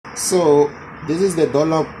So this is the door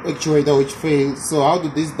lock actuator which failed. So how do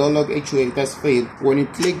these door lock actuators fail? When you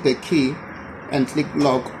click the key and click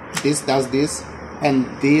lock, this does this, and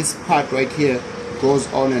this part right here goes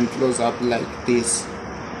on and close up like this.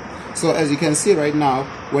 So as you can see right now,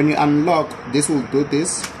 when you unlock, this will do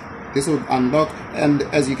this, this will unlock, and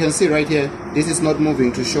as you can see right here, this is not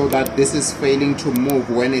moving to show that this is failing to move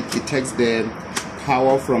when it detects the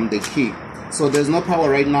power from the key. So there's no power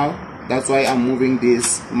right now, that's why I'm moving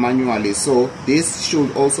this manually. So this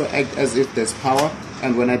should also act as if there's power,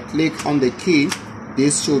 and when I click on the key,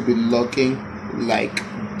 this should be locking like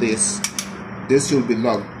this. This should be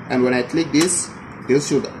locked, and when I click this, this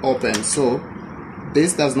should open. So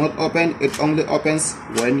this does not open, it only opens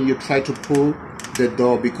when you try to pull the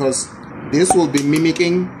door, because this will be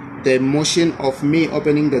mimicking the motion of me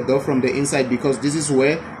opening the door from the inside, because this is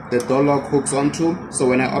where the door lock hooks onto. So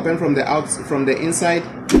when I open from the inside,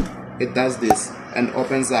 it does this and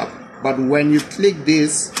opens up. But when you click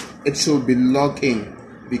this, it should be locking,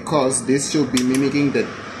 because this should be mimicking the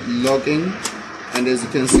locking, and as you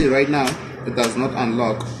can see right now, it does not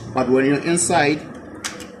unlock. But when you're inside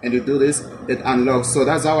and you do this, it unlocks. So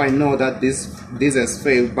that's how I know that this has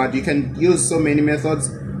failed. But you can use so many methods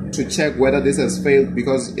to check whether this has failed,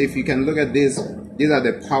 because if you can look at this, these are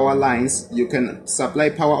the power lines. You can supply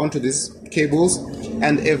power onto these cables,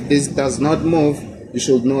 and if this does not move, you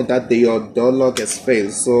should know that your door lock has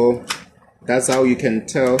failed. So that's how you can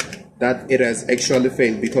tell that it has actually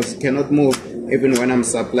failed, because it cannot move even when I'm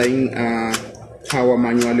supplying power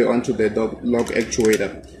manually onto the door lock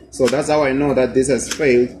actuator. So that's how I know that this has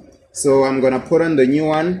failed. So I'm gonna put on the new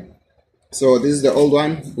one. So this is the old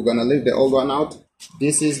one, we're gonna leave the old one out.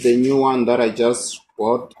 This is the new one that I just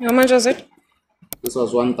bought. How much was it? This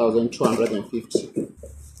was 1,250.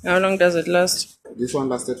 How long does it last? This one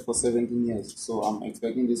lasted for 17 years, so I'm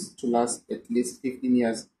expecting this to last at least 15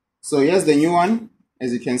 years. So here's the new one,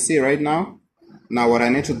 as you can see right now. Now what I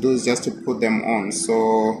need to do is just to put them on.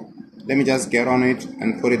 So let me just get on it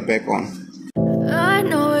and put it back on. I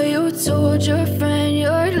know you told your friend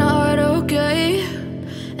you're not okay,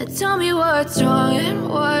 and tell me what's wrong and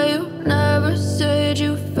why you never said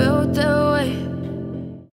you felt that way.